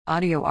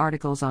Audio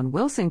articles on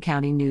Wilson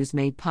County News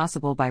made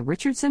possible by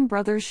Richardson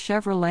Brothers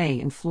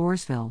Chevrolet in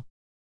Floresville.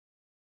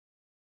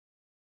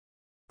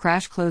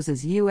 Crash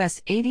closes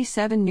US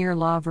 87 near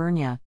La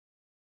Vernia.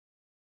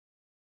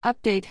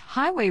 Update: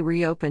 highway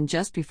reopened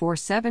just before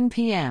 7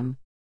 p.m.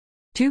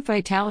 2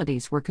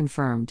 fatalities were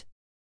confirmed.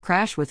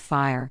 Crash with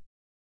fire.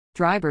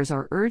 Drivers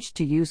are urged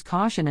to use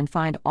caution and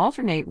find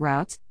alternate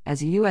routes,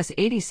 as US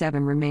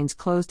 87 remains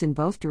closed in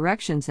both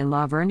directions in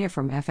La Vernia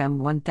from FM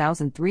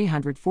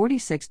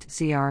 1346 to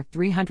CR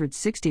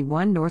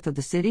 361 north of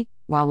the city,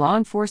 while law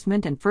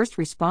enforcement and first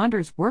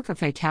responders work a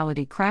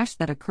fatality crash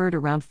that occurred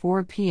around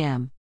 4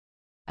 p.m.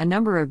 A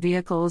number of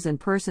vehicles and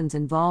persons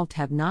involved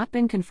have not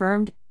been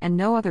confirmed, and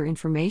no other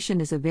information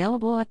is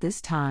available at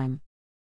this time.